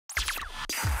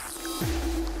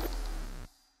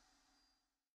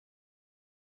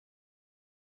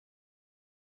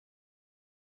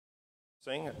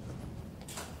Singh.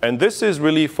 And this is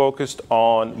really focused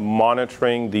on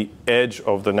monitoring the edge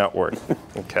of the network.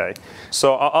 Okay,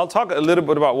 so I'll talk a little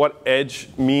bit about what edge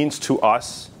means to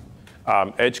us.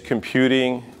 Edge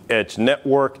computing, edge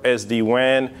network,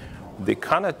 SD-WAN, they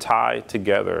kind of tie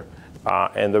together.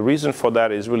 And the reason for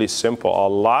that is really simple. A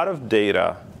lot of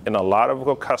data in a lot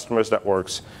of customers'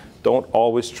 networks don't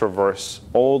always traverse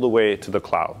all the way to the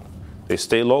cloud. They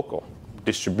stay local.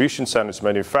 Distribution centers,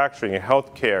 manufacturing,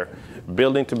 healthcare,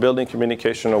 building-to-building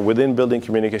communication, or within building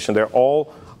communication, they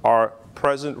all are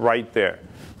present right there.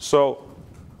 So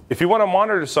if you want to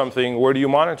monitor something, where do you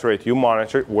monitor it? You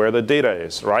monitor it where the data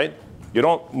is, right? You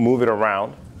don't move it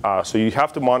around. So you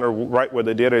have to monitor right where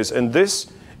the data is. And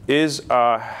this is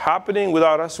happening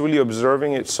without us really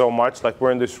observing it so much. Like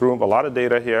we're in this room, a lot of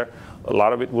data here. A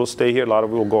lot of it will stay here, a lot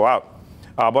of it will go out.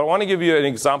 But I want to give you an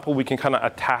example we can kind of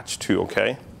attach to,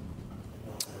 okay?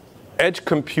 Edge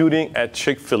computing at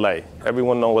Chick-fil-A.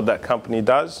 Everyone know what that company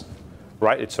does,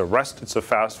 right? It's a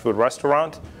fast food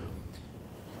restaurant.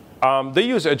 They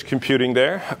use edge computing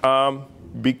there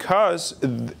because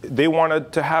they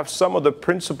wanted to have some of the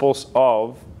principles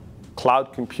of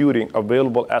cloud computing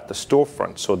available at the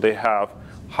storefront. So they have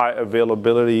high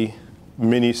availability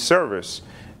mini service.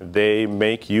 They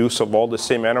make use of all the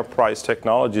same enterprise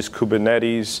technologies,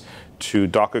 Kubernetes, to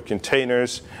Docker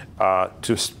containers,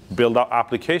 to build out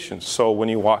applications. So when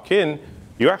you walk in,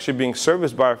 you're actually being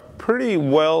serviced by a pretty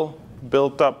well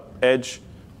built up edge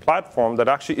platform that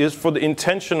actually is for the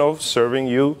intention of serving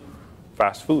you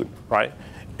fast food, right?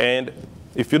 And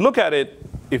if you look at it,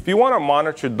 if you want to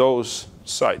monitor those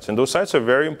sites, and those sites are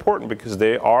very important because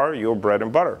they are your bread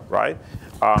and butter, right?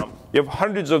 You have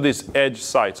hundreds of these edge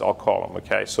sites, I'll call them,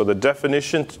 okay? So the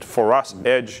definition for us,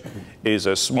 edge, is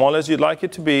as small as you'd like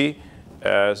it to be,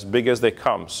 as big as they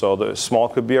come. So the small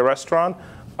could be a restaurant,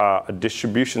 a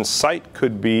distribution site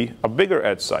could be a bigger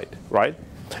edge site, right?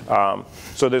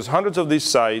 So there's hundreds of these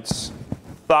sites,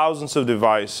 thousands of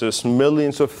devices,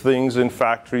 millions of things in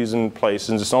factories and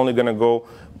places. It's only going to go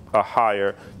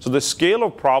higher. So the scale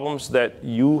of problems that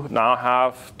you now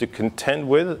have to contend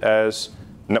with as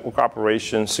network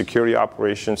operations, security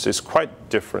operations is quite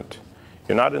different.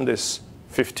 You're not in this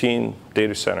 15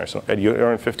 data centers, and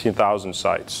you're in 15,000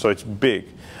 sites, so it's big.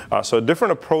 So a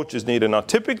different approach is needed. Now,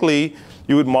 typically,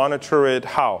 you would monitor it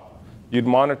how? You'd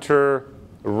monitor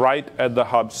right at the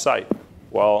hub site.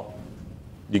 Well,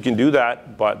 you can do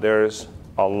that, but there's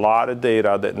a lot of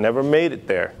data that never made it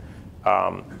there.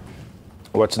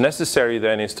 What's necessary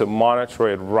then is to monitor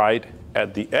it right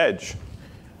at the edge.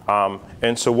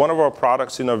 And so one of our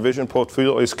products in our vision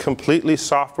portfolio is completely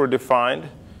software defined.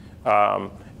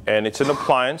 And it's an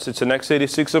appliance. It's an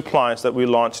x86 appliance that we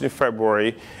launched in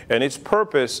February. And its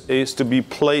purpose is to be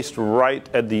placed right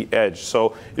at the edge.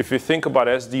 So if you think about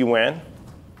SD-WAN,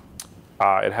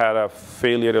 it had a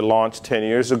failure to launch 10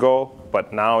 years ago,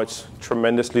 but now it's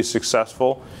tremendously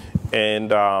successful.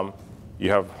 And you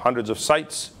have hundreds of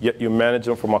sites, yet you manage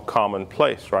them from a common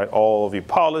place, right? All of your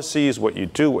policies, what you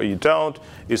do, what you don't,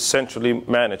 is centrally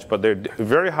managed. But they're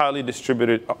very highly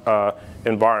distributed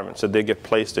environments that they get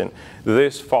placed in.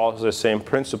 This follows the same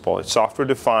principle. It's software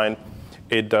defined.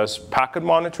 It does packet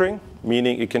monitoring,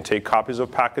 meaning it can take copies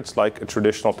of packets like a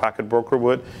traditional packet broker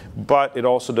would. But it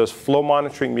also does flow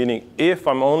monitoring, meaning if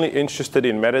I'm only interested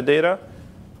in metadata,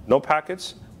 no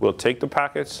packets, we'll take the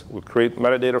packets, we'll create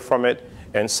metadata from it,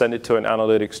 and send it to an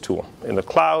analytics tool in the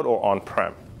cloud or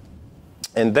on-prem.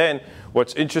 And then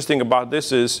what's interesting about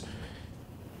this is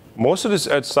most of these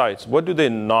edge sites, what do they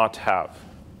not have?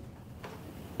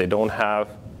 They don't have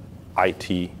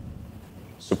IT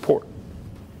support.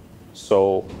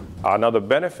 So another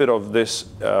benefit of this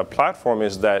platform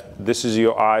is that this is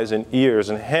your eyes and ears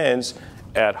and hands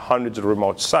at hundreds of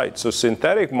remote sites. So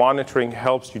synthetic monitoring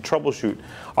helps you troubleshoot.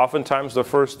 Oftentimes the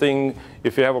first thing,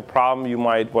 if you have a problem, you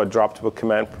might drop to a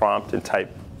command prompt and type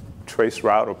trace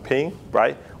route or ping,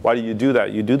 right? Why do you do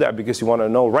that? You do that because you want to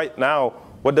know right now,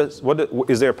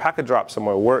 is there a packet drop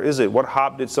somewhere? Where is it? What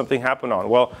hop did something happen on?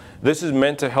 Well, this is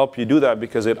meant to help you do that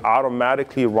because it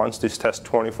automatically runs this test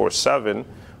 24/7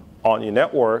 on your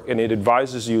network, and it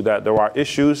advises you that there are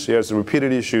issues, there's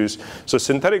repeated issues. So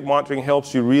synthetic monitoring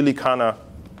helps you really kind of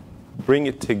bring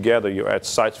it together, your edge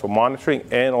sites for monitoring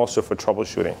and also for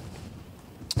troubleshooting.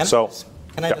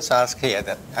 Can I just ask here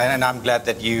that, and I'm glad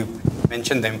that you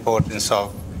mentioned the importance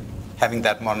of having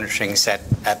that monitoring set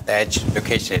at the edge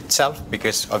location itself,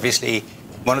 because obviously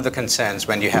one of the concerns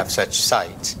when you have such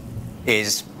sites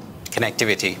is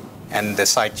connectivity, and the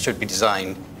site should be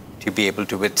designed to be able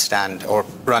to withstand or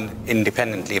run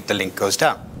independently if the link goes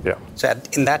down. Yeah. So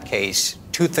in that case,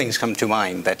 two things come to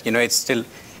mind that, it's still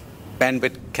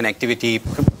bandwidth connectivity,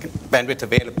 bandwidth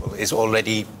available is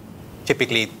already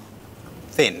typically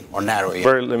thin or narrow.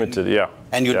 Very limited, yeah.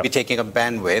 And you'll be taking up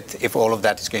bandwidth if all of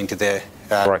that is going to the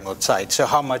remote site. So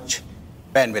how much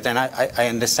bandwidth? And I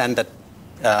understand that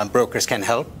brokers can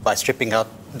help by stripping out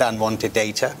the unwanted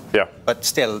data. Yeah. But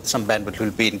still, some bandwidth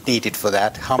will be needed for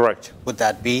that. How much would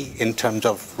that be in terms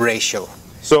of ratio?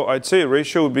 So I'd say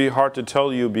ratio would be hard to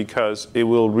tell you because it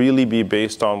will really be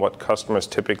based on what customers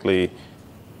typically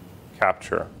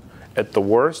capture. At the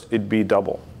worst, it'd be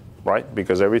double, right?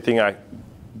 Because everything I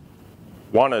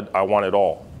want it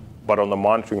all. But on the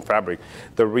monitoring fabric,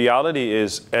 the reality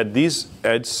is at these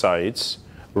edge sites,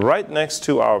 right next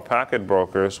to our packet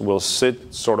brokers will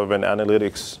sit sort of an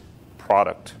analytics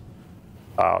product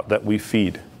that we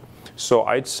feed. So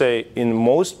I'd say in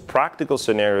most practical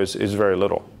scenarios is very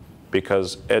little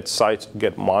because edge sites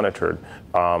get monitored.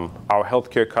 Our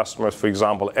healthcare customers, for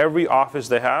example, every office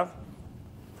they have,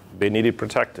 they need it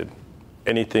protected.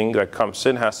 Anything that comes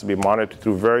in has to be monitored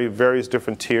through various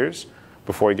different tiers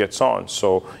before it gets on.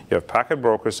 So you have packet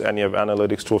brokers and you have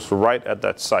analytics tools right at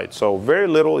that site. So very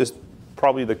little is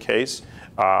probably the case.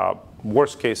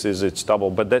 Worst case is it's double,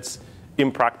 but that's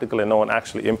impractical and no one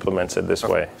actually implements it this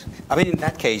way. I mean, in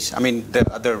that case, I mean,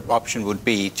 the other option would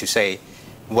be to say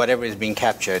whatever is being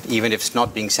captured, even if it's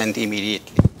not being sent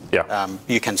immediately,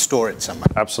 you can store it somewhere.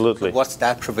 Absolutely. So what's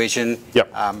that provision?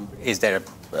 Is there a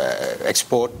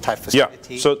export type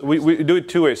facility? Yeah, so we do it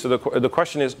two ways. So the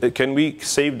question is, can we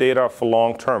save data for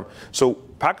long term? So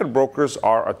packet brokers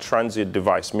are a transit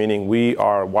device, meaning we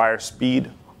are wire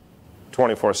speed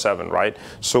 24/7, right?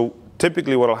 So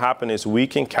typically what will happen is we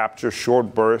can capture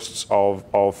short bursts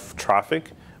of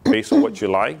traffic based on what you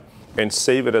like and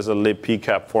save it as a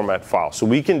libpcap format file. So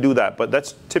we can do that, but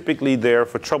that's typically there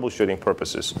for troubleshooting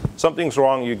purposes. Something's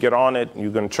wrong, you get on it, you're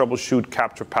going to troubleshoot,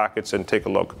 capture packets, and take a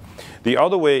look. The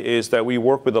other way is that we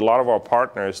work with a lot of our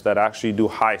partners that actually do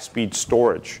high-speed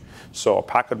storage. So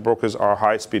packet brokers are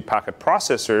high-speed packet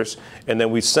processors, and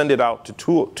then we send it out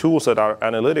to tools that are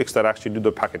analytics that actually do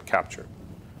the packet capture.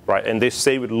 Right, and they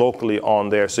save it locally on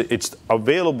there. So it's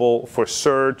available for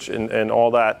search and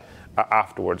all that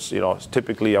afterwards. You know, it's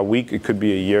typically a week, it could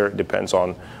be a year, it depends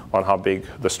on how big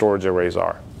the storage arrays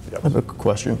are. I have a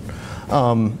question.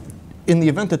 In the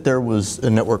event that there was a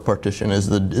network partition, is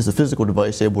the physical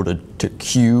device able to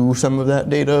queue some of that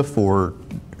data for,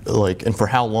 like, and for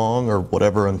how long or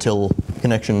whatever until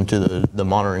connection to the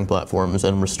monitoring platform is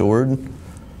then restored?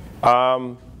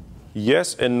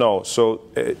 Yes and no. So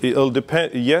it'll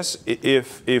depend. Yes,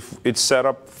 if it's set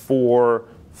up for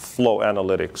flow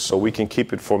analytics, so we can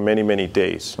keep it for many, many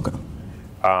days.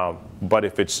 Okay. But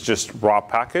if it's just raw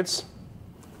packets,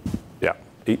 yeah,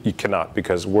 you cannot,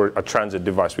 because we're a transit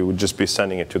device. We would just be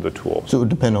sending it to the tool. So it would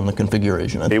depend on the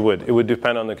configuration. It would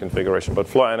depend on the configuration. But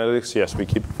flow analytics, yes, we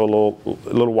keep it for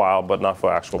a little while, but not for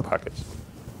actual packets,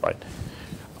 right?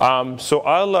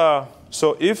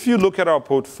 So if you look at our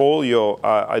portfolio,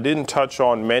 I didn't touch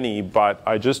on many, but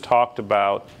I just talked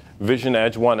about Vision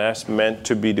Edge 1S meant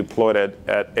to be deployed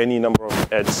at any number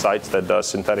of edge sites that does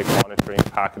synthetic monitoring,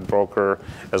 packet broker,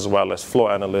 as well as flow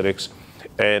analytics.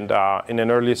 And in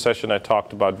an earlier session, I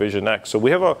talked about Vision X. So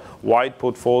we have a wide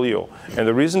portfolio. And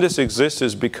the reason this exists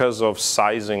is because of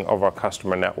sizing of our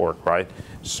customer network, right?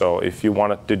 So if you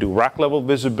wanted to do rack level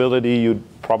visibility, you'd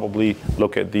probably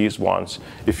look at these ones.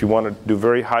 If you want to do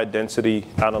very high density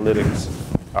analytics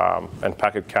and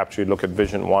packet capture, you'd look at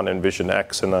Vision 1 and Vision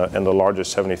X and the larger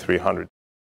 7300.